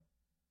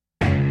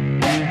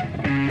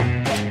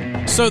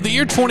So the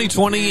year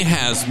 2020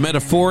 has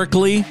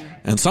metaphorically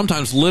and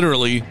sometimes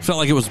literally felt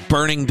like it was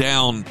burning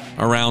down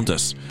around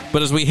us.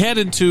 But as we head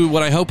into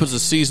what I hope is a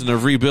season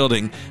of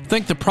rebuilding, I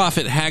think the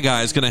prophet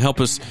Haggai is going to help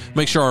us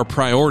make sure our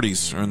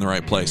priorities are in the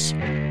right place.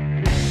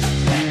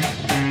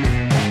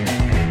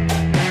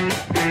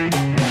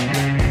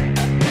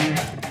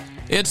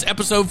 It's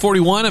episode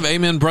 41 of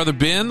Amen, Brother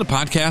Ben, the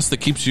podcast that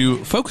keeps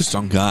you focused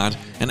on God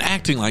and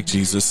acting like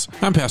Jesus.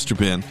 I'm Pastor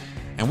Ben,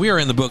 and we are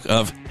in the book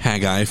of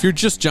Haggai. If you're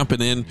just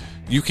jumping in,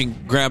 you can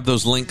grab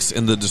those links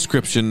in the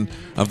description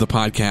of the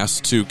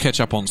podcast to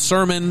catch up on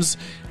sermons,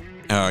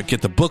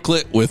 get the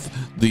booklet with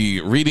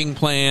the reading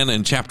plan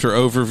and chapter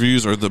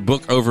overviews or the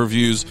book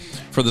overviews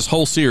for this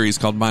whole series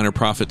called Minor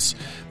Prophets,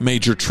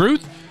 Major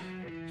Truth.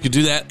 You can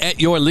do that at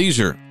your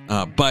leisure.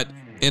 But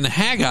in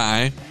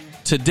Haggai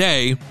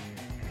today,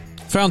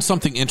 found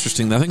something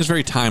interesting that I think is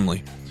very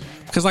timely.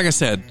 Because like I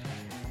said,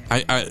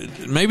 I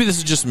maybe this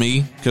is just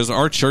me, because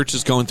our church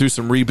is going through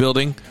some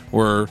rebuilding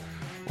where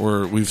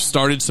we've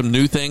started some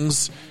new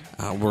things.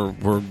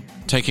 We're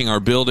taking our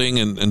building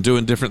and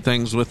doing different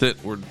things with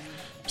it. We're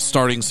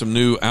starting some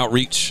new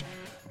outreach,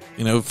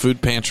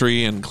 food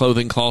pantry and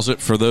clothing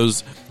closet for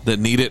those that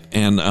need it.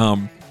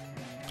 And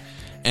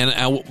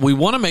we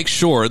want to make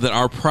sure that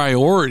our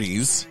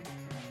priorities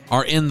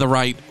are in the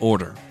right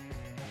order.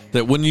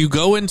 That when you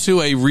go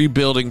into a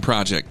rebuilding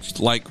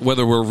project, like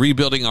whether we're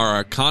rebuilding our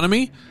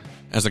economy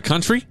as a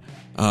country,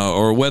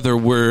 or whether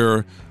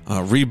we're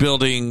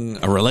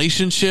rebuilding a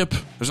relationship,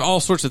 there's all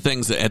sorts of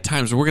things that at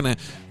times we're going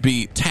to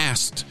be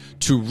tasked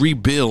to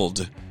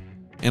rebuild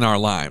in our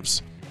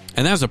lives.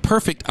 And that's a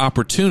perfect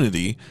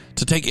opportunity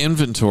to take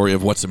inventory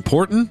of what's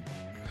important,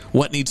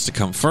 what needs to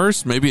come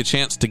first, maybe a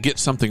chance to get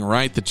something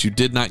right that you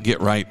did not get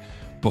right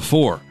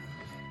before.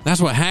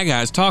 That's what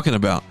Haggai is talking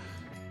about.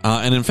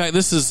 And in fact,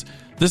 this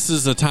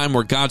is a time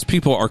where God's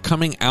people are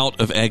coming out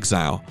of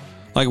exile.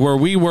 Like where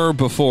we were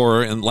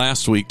before and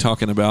last week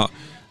talking about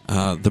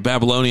the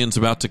Babylonians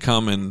about to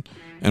come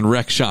and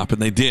wreck shop,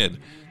 and they did.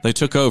 They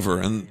took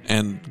over,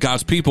 and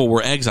God's people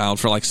were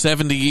exiled for like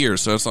 70 years.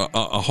 So it's a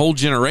whole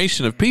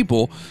generation of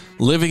people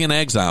living in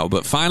exile.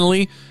 But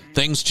finally,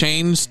 things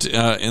changed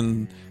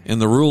in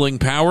the ruling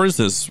powers,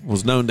 as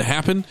was known to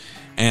happen,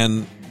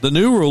 and the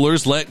new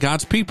rulers let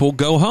God's people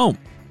go home.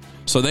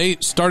 So they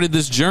started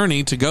this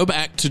journey to go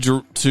back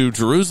to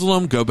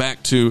Jerusalem, go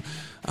back to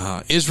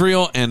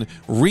Israel, and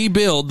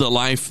rebuild the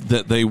life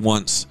that they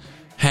once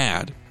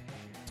had.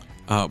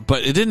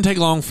 But it didn't take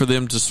long for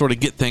them to sort of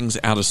get things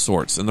out of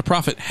sorts. And the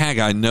prophet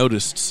Haggai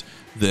noticed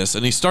this,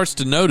 and he starts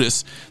to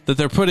notice that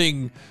they're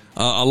putting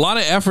a lot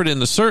of effort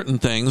into certain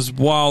things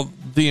while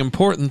the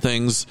important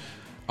things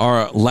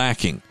are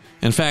lacking.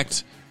 In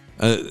fact,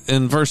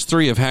 in verse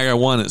 3 of Haggai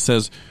 1, it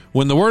says,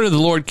 when the word of the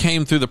Lord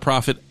came through the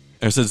prophet,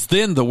 it says,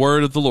 then the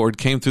word of the Lord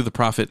came through the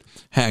prophet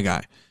Haggai.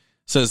 It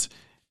says,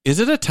 is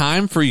it a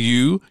time for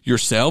you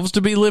yourselves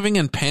to be living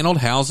in paneled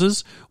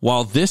houses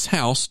while this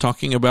house,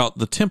 talking about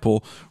the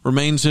temple,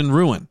 remains in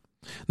ruin?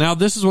 Now,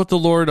 this is what the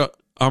Lord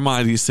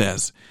Almighty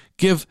says.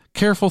 Give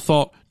careful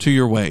thought to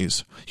your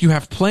ways. You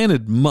have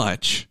planted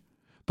much,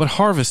 but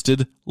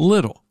harvested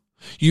little.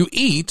 You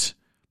eat,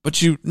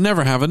 but you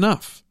never have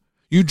enough.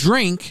 You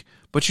drink,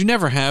 but you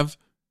never have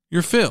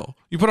your fill.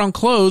 You put on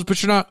clothes,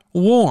 but you're not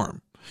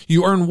warm.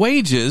 You earn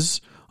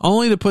wages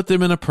only to put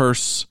them in a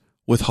purse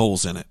with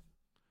holes in it.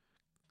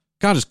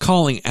 God is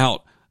calling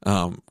out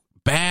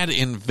bad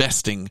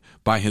investing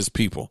by his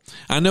people.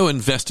 I know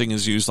investing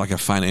is used like a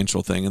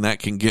financial thing, and that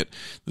can get,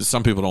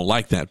 some people don't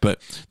like that. But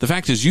the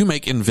fact is, you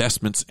make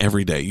investments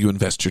every day. You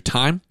invest your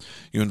time,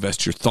 you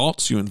invest your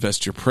thoughts, you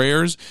invest your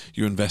prayers,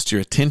 you invest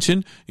your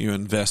attention, you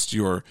invest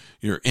your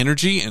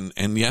energy,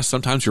 and yes,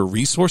 sometimes your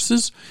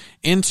resources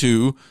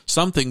into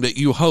something that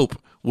you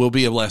hope will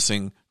be a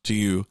blessing to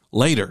you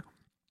later.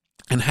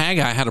 And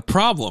Haggai had a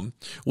problem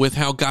with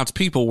how God's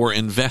people were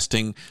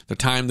investing their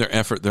time, their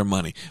effort, their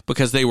money,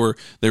 because they were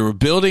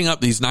building up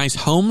these nice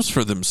homes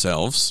for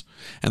themselves,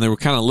 and they were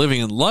kind of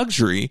living in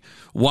luxury,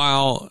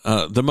 while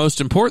the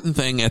most important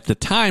thing at the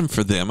time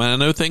for them, and I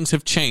know things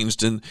have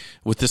changed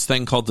with this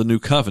thing called the New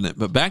Covenant,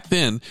 but back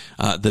then,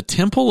 the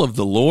temple of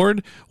the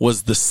Lord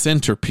was the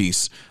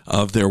centerpiece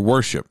of their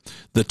worship.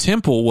 The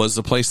temple was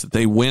the place that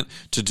they went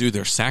to do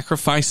their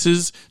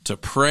sacrifices, to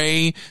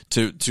pray,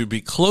 to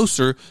be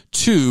closer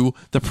to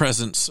the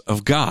presence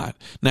of God.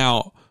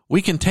 Now,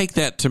 we can take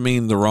that to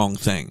mean the wrong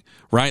thing,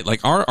 right?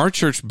 Like our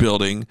church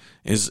building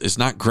is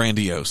not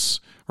grandiose,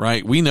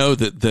 right? We know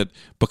that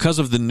because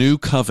of the new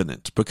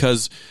covenant,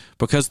 because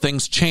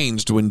things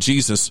changed when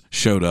Jesus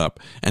showed up,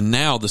 and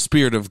now the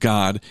Spirit of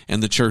God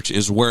and the church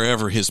is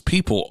wherever his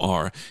people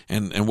are,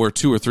 and where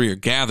two or three are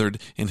gathered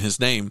in his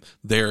name,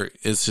 there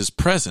is his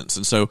presence.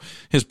 And so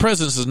his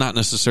presence is not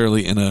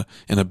necessarily in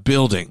a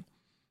building,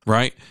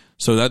 right?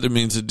 So that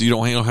means that you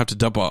don't have to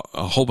dump a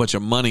whole bunch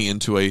of money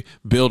into a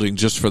building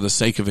just for the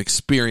sake of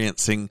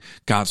experiencing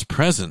God's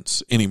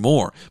presence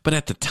anymore. But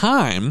at the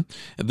time,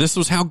 this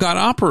was how God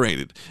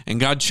operated, and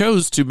God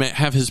chose to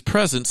have his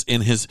presence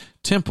in his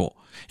temple.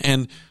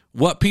 And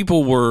what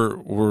people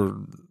were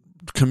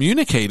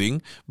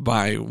communicating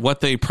by what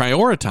they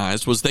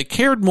prioritized was they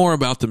cared more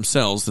about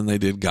themselves than they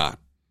did God.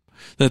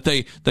 That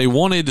they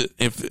wanted,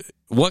 if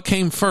what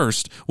came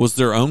first was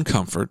their own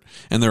comfort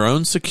and their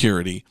own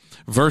security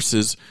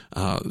versus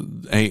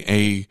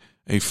a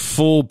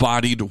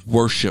full-bodied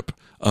worship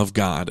of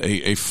God,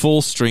 a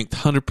full strength,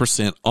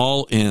 100%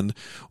 all in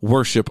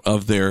worship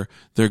of their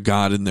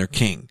God and their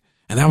King.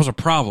 And that was a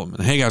problem.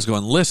 And Haggai's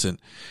going, listen,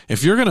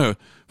 if we're going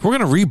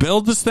to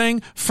rebuild this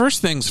thing,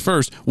 first things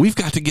first, we've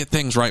got to get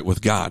things right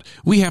with God.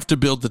 We have to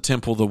build the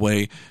temple the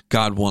way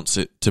God wants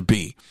it to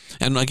be.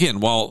 And again,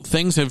 while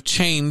things have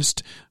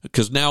changed,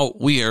 because now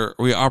we are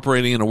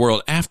operating in a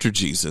world after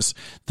Jesus,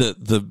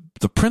 the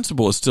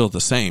principle is still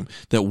the same,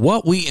 that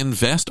what we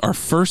invest our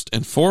first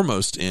and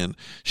foremost in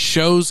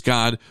shows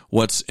God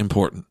what's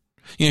important.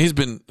 You know, he's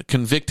been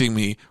convicting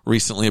me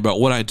recently about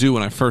what I do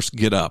when I first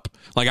get up.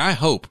 Like, I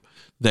hope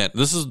that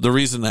this is the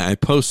reason that I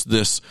post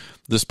this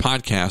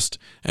podcast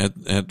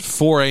at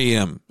 4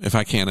 a.m. if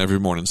I can every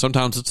morning.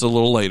 Sometimes it's a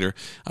little later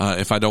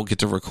if I don't get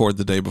to record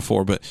the day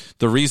before. But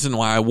the reason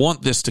why I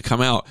want this to come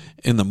out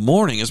in the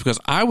morning is because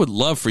I would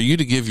love for you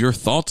to give your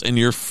thoughts and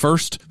your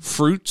first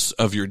fruits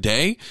of your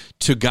day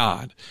to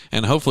God.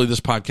 And hopefully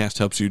this podcast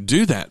helps you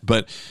do that.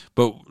 But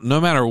no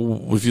matter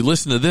if you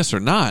listen to this or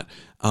not,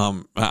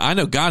 I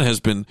know God has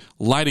been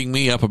lighting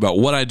me up about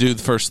what I do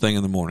the first thing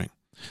in the morning.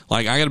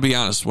 Like, I got to be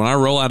honest, when I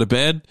roll out of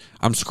bed,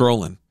 I'm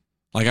scrolling.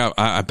 Like,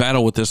 I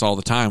battle with this all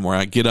the time, where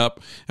I get up,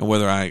 and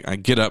whether I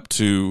get up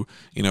to,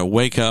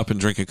 wake up and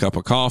drink a cup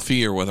of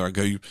coffee, or whether I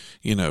go,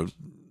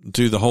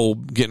 do the whole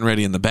getting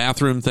ready in the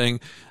bathroom thing,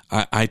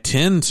 I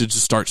tend to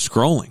just start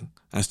scrolling.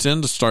 I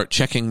tend to start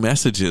checking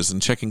messages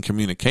and checking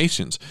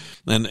communications.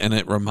 And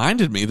it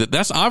reminded me that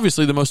that's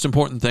obviously the most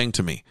important thing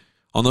to me.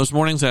 On those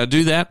mornings that I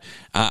do that,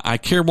 I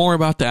care more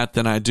about that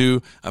than I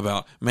do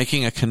about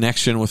making a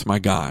connection with my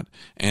God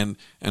and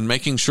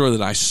making sure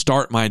that I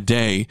start my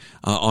day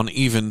on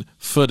even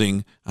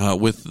footing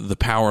with the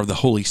power of the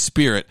Holy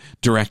Spirit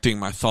directing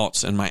my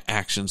thoughts and my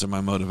actions and my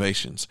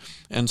motivations.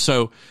 And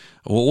so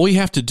what we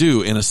have to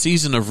do in a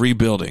season of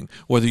rebuilding,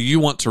 whether you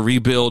want to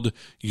rebuild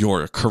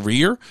your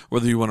career,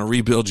 whether you want to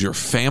rebuild your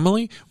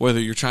family,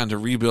 whether you're trying to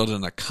rebuild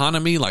an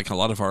economy like a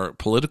lot of our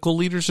political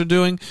leaders are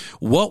doing,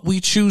 what we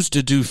choose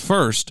to do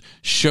first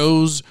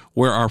shows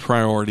where our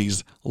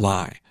priorities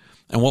lie.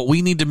 And what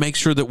we need to make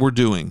sure that we're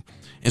doing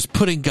is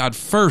putting God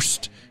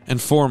first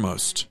and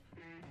foremost,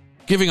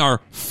 giving our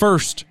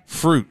first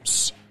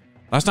fruits.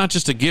 That's not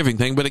just a giving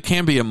thing, but it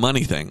can be a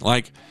money thing.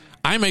 Like,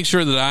 I make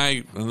sure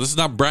that and this is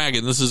not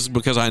bragging, this is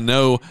because I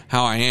know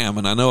how I am,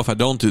 and I know if I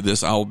don't do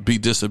this, I'll be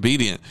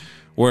disobedient,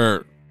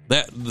 where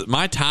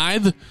my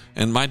tithe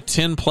and my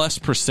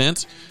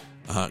 10+%,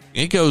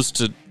 it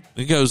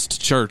goes to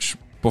church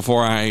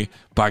before I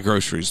buy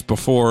groceries,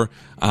 before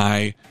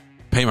I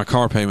pay my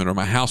car payment or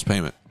my house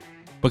payment,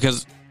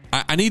 because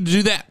I need to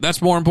do that.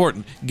 That's more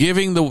important.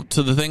 Giving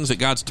to the things that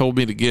God's told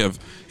me to give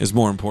is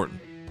more important.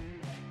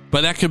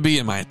 But that could be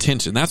in my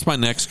attention. That's my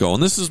next goal.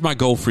 And this is my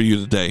goal for you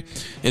today,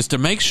 is to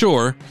make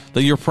sure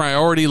that your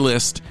priority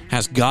list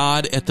has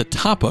God at the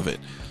top of it.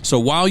 So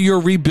while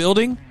you're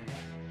rebuilding,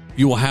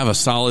 you will have a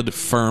solid,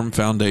 firm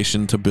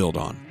foundation to build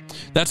on.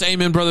 That's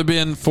Amen, Brother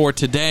Ben, for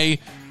today.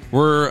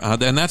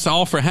 And that's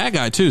all for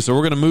Haggai too. So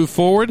we're going to move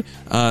forward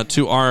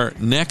to our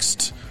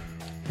next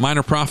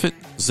minor prophet,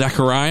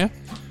 Zechariah.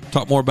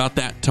 Talk more about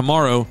that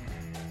tomorrow.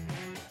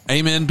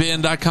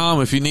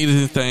 AmenBen.com if you need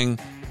anything.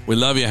 We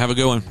love you. Have a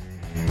good one.